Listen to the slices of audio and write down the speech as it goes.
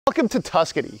Welcome to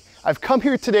Tuscany. I've come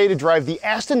here today to drive the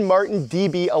Aston Martin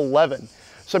DB11.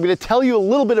 So I'm going to tell you a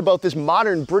little bit about this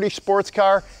modern British sports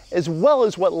car, as well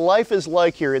as what life is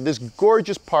like here in this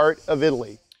gorgeous part of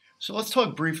Italy. So let's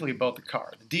talk briefly about the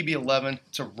car. The DB11,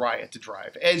 it's a riot to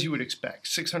drive, as you would expect.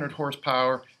 600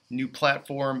 horsepower, new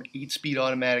platform, 8-speed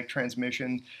automatic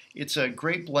transmission. It's a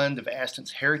great blend of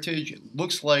Aston's heritage. It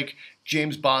looks like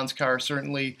James Bond's car,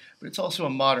 certainly, but it's also a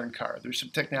modern car. There's some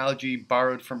technology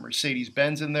borrowed from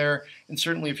Mercedes-Benz in there, and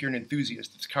certainly if you're an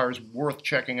enthusiast, this car is worth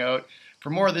checking out. For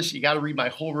more of this, you got to read my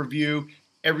whole review.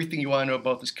 Everything you want to know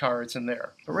about this car, it's in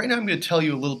there. But right now I'm going to tell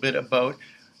you a little bit about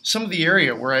some of the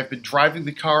area where I've been driving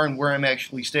the car and where I'm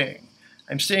actually staying.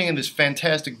 I'm staying in this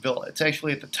fantastic villa. It's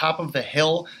actually at the top of the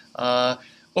hill,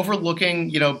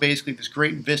 overlooking, basically this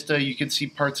great vista. You can see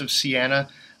parts of Siena.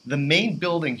 The main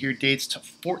building here dates to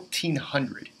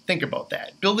 1400. Think about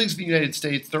that. Buildings in the United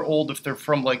States, they're old if they're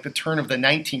from like the turn of the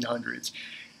 1900s.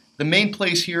 The main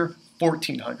place here,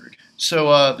 1400.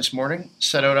 So this morning,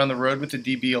 set out on the road with the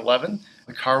DB11.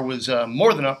 The car was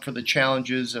more than up for the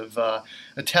challenges of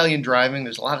Italian driving.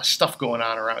 There's a lot of stuff going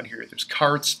on around here. There's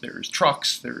carts, there's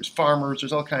trucks, there's farmers,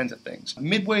 there's all kinds of things.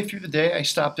 Midway through the day, I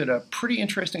stopped at a pretty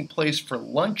interesting place for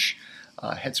lunch.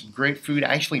 Had some great food.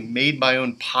 I actually made my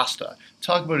own pasta.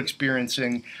 Talk about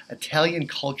experiencing Italian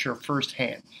culture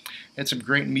firsthand. Had some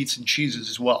great meats and cheeses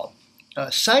as well.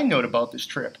 Side note about this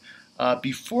trip,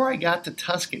 before I got to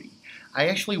Tuscany, I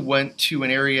actually went to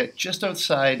an area just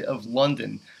outside of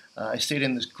London. I stayed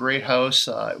in this great house.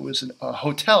 It was a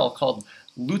hotel called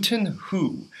Luton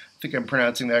Hoo. I think I'm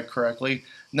pronouncing that correctly.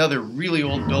 Another really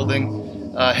old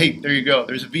building. Hey, there you go.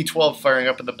 There's a V12 firing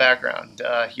up in the background.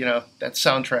 That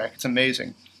soundtrack, it's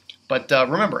amazing. But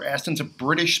remember, Aston's a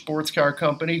British sports car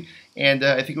company, and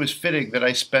I think it was fitting that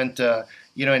I spent a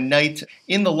night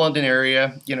in the London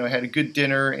area. Had a good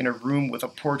dinner in a room with a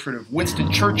portrait of Winston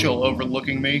Churchill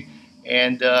overlooking me.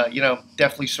 And,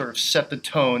 definitely sort of set the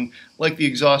tone like the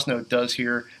exhaust note does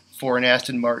here for an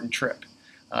Aston Martin trip.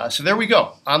 So there we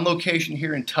go, on location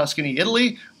here in Tuscany,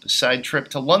 Italy, the side trip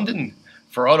to London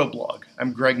for Autoblog.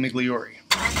 I'm Greg Migliore.